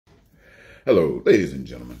Hello, ladies and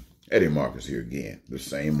gentlemen. Eddie Marcus here again. The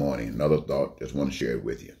same morning, another thought. Just want to share it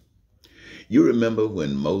with you. You remember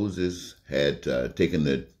when Moses had taken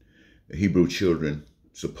the Hebrew children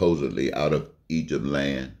supposedly out of Egypt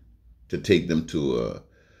land to take them to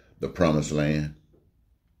the promised land?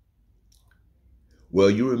 Well,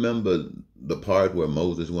 you remember the part where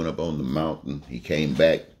Moses went up on the mountain. He came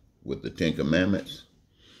back with the Ten Commandments.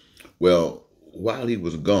 Well, while he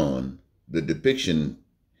was gone, the depiction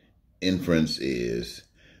inference is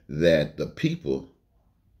that the people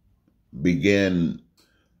began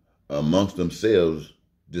amongst themselves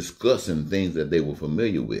discussing things that they were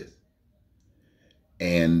familiar with.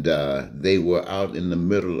 And they were out in the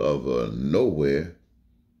middle of nowhere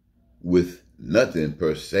with nothing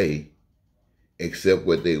per se, except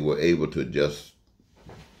what they were able to just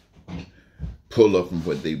pull up from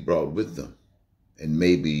what they brought with them. And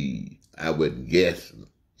maybe, I would guess,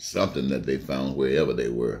 something that they found wherever they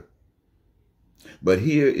were. But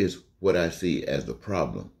here is what I see as the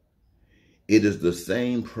problem. It is the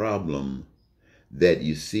same problem that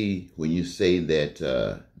you see when you say that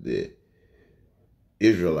the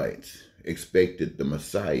Israelites expected the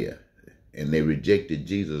Messiah and they rejected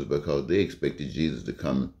Jesus because they expected Jesus to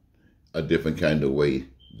come a different kind of way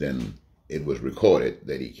than it was recorded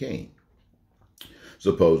that he came.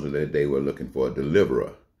 Supposedly they were looking for a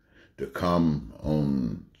deliverer to come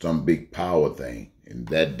on some big power thing. In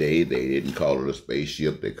that day, they didn't call it a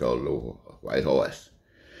spaceship, they called it a white horse,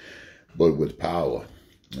 but with power.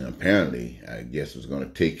 And apparently, I guess it was going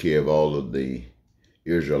to take care of all of the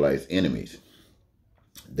Israelites' enemies.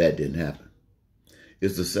 That didn't happen.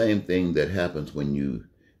 It's the same thing that happens when you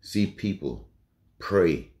see people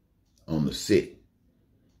pray on the sick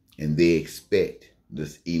and they expect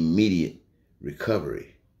this immediate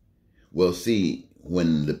recovery. Well, see,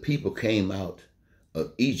 when the people came out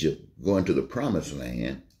of Egypt going to the promised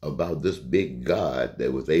land about this big God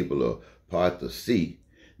that was able to part the sea,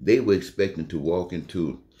 they were expecting to walk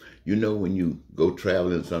into, you know, when you go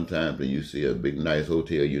traveling sometimes and you see a big nice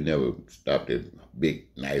hotel, you never stopped at big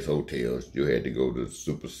nice hotels. You had to go to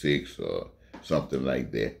Super 6 or something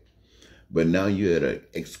like that. But now you're at an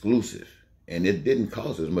exclusive and it didn't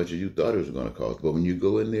cost as much as you thought it was going to cost. But when you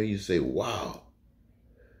go in there, you say, wow,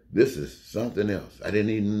 this is something else. I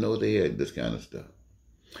didn't even know they had this kind of stuff.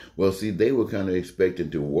 Well, see, they were kind of expecting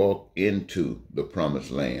to walk into the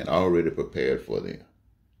promised land, already prepared for them.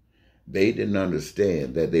 They didn't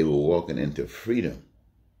understand that they were walking into freedom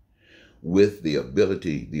with the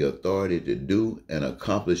ability, the authority to do and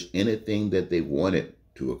accomplish anything that they wanted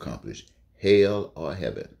to accomplish, hell or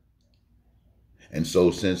heaven. And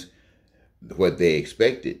so since what they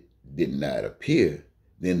expected did not appear,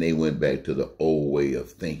 then they went back to the old way of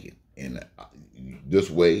thinking. And this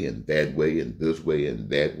way and that way and this way and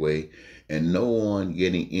that way, and no one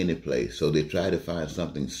getting any place. So they try to find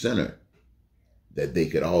something centered that they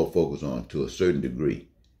could all focus on to a certain degree.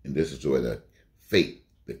 And this is where the fake,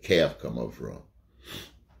 the calf, come up from.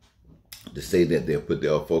 To say that they'll put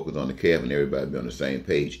their focus on the calf and everybody be on the same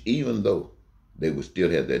page, even though they would still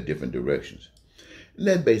have their different directions. And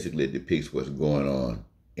that basically depicts what's going on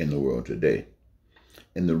in the world today.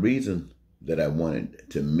 And the reason that I wanted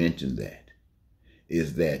to mention that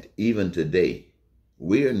is that even today,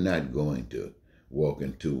 we're not going to walk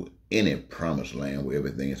into any promised land where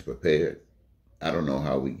everything is prepared. I don't know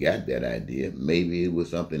how we got that idea. Maybe it was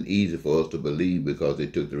something easy for us to believe because they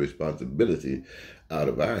took the responsibility out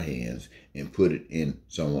of our hands and put it in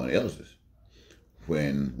someone else's.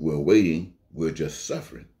 When we're waiting, we're just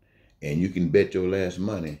suffering. And you can bet your last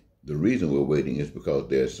money the reason we're waiting is because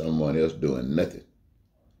there's someone else doing nothing.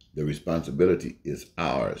 The responsibility is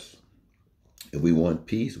ours. If we want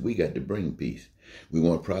peace, we got to bring peace. We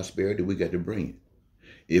want prosperity, we got to bring it.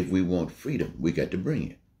 If we want freedom, we got to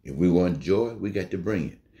bring it. If we want joy, we got to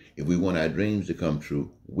bring it. If we want our dreams to come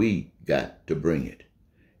true, we got to bring it.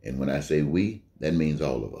 And when I say we, that means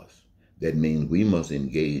all of us. That means we must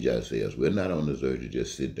engage ourselves. We're not on this earth to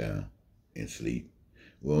just sit down and sleep.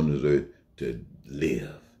 We're on this earth to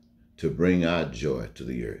live, to bring our joy to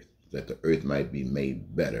the earth, that the earth might be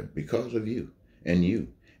made better because of you and you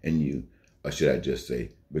and you. Or should I just say,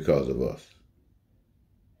 because of us?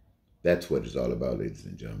 That's what it's all about, ladies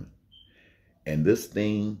and gentlemen. And this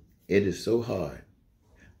thing, it is so hard.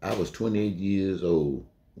 I was 28 years old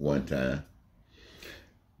one time,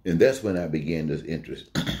 and that's when I began this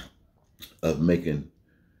interest of making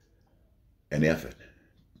an effort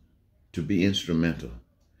to be instrumental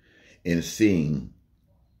in seeing,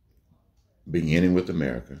 beginning with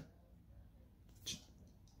America,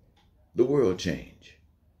 the world change.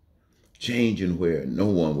 Changing where no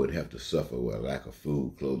one would have to suffer with a lack of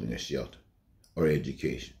food, clothing, or shelter, or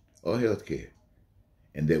education, or healthcare,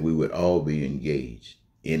 and that we would all be engaged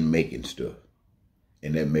in making stuff.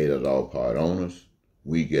 And that made us all part owners.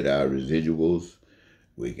 We get our residuals.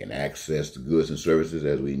 We can access the goods and services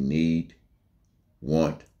as we need,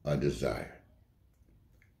 want, or desire.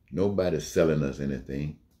 Nobody's selling us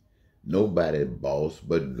anything. Nobody boss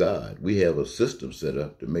but God. We have a system set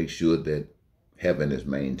up to make sure that heaven is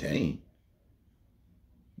maintained.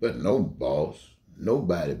 But no boss,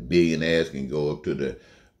 nobody billionaires can go up to the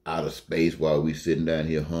outer space while we sitting down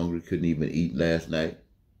here hungry, couldn't even eat last night.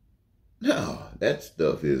 No, that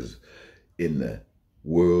stuff is in the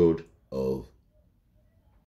world of